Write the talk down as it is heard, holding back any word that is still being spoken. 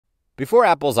Before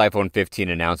Apple's iPhone 15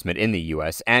 announcement in the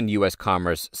US and US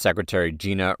Commerce Secretary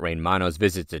Gina Raimondo's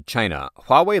visit to China,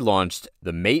 Huawei launched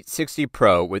the Mate 60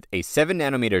 Pro with a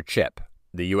 7nm chip.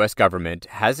 The US government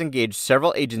has engaged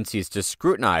several agencies to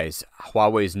scrutinize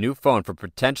Huawei's new phone for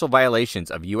potential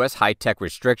violations of US high-tech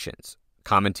restrictions.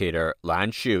 Commentator Lan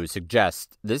Shu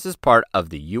suggests this is part of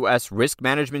the U.S. risk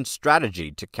management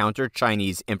strategy to counter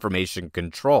Chinese information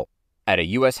control. At a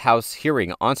U.S. House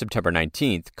hearing on September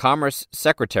 19th, Commerce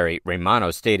Secretary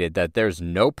Raimondo stated that there's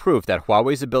no proof that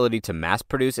Huawei's ability to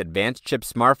mass-produce advanced chip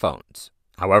smartphones.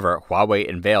 However, Huawei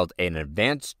unveiled an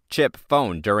advanced chip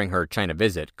phone during her China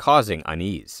visit, causing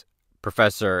unease.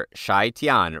 Professor Shai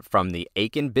Tian from the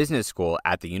Aiken Business School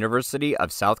at the University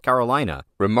of South Carolina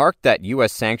remarked that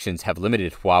U.S. sanctions have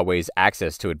limited Huawei's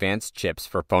access to advanced chips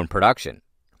for phone production.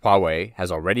 Huawei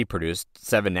has already produced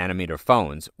 7nm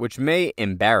phones, which may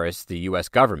embarrass the U.S.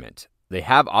 government. They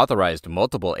have authorized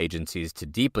multiple agencies to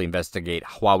deeply investigate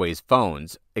Huawei's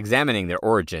phones, examining their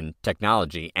origin,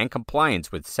 technology, and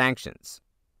compliance with sanctions.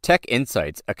 Tech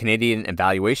Insights, a Canadian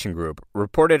evaluation group,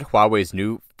 reported Huawei's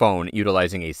new phone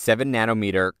utilizing a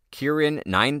 7nm Kirin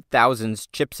 9000's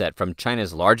chipset from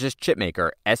China's largest chipmaker,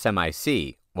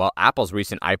 SMIC, while Apple's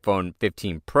recent iPhone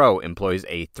 15 Pro employs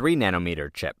a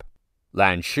 3nm chip.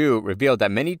 Lan Shu revealed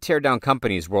that many teardown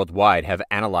companies worldwide have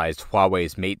analyzed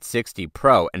Huawei's Mate 60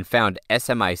 Pro and found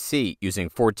SMIC using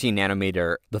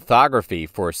 14nm lithography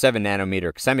for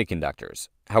 7nm semiconductors.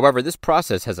 However, this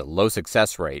process has a low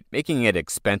success rate, making it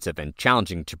expensive and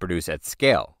challenging to produce at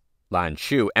scale. Lan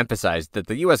Shu emphasized that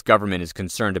the U.S. government is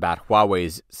concerned about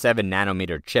Huawei's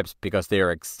 7nm chips because they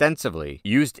are extensively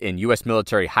used in U.S.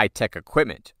 military high-tech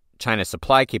equipment. China's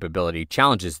supply capability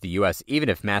challenges the U.S. even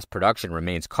if mass production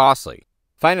remains costly.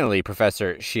 Finally,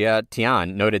 Professor Shai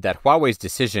Tian noted that Huawei's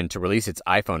decision to release its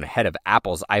iPhone ahead of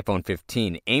Apple's iPhone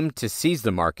 15 aimed to seize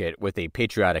the market with a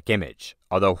patriotic image.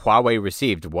 Although Huawei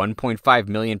received 1.5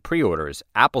 million pre-orders,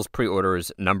 Apple's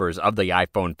pre-orders numbers of the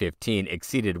iPhone 15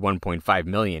 exceeded 1.5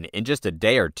 million in just a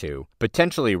day or two,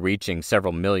 potentially reaching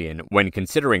several million when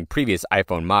considering previous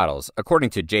iPhone models,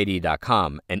 according to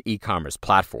JD.com, an e-commerce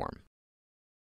platform.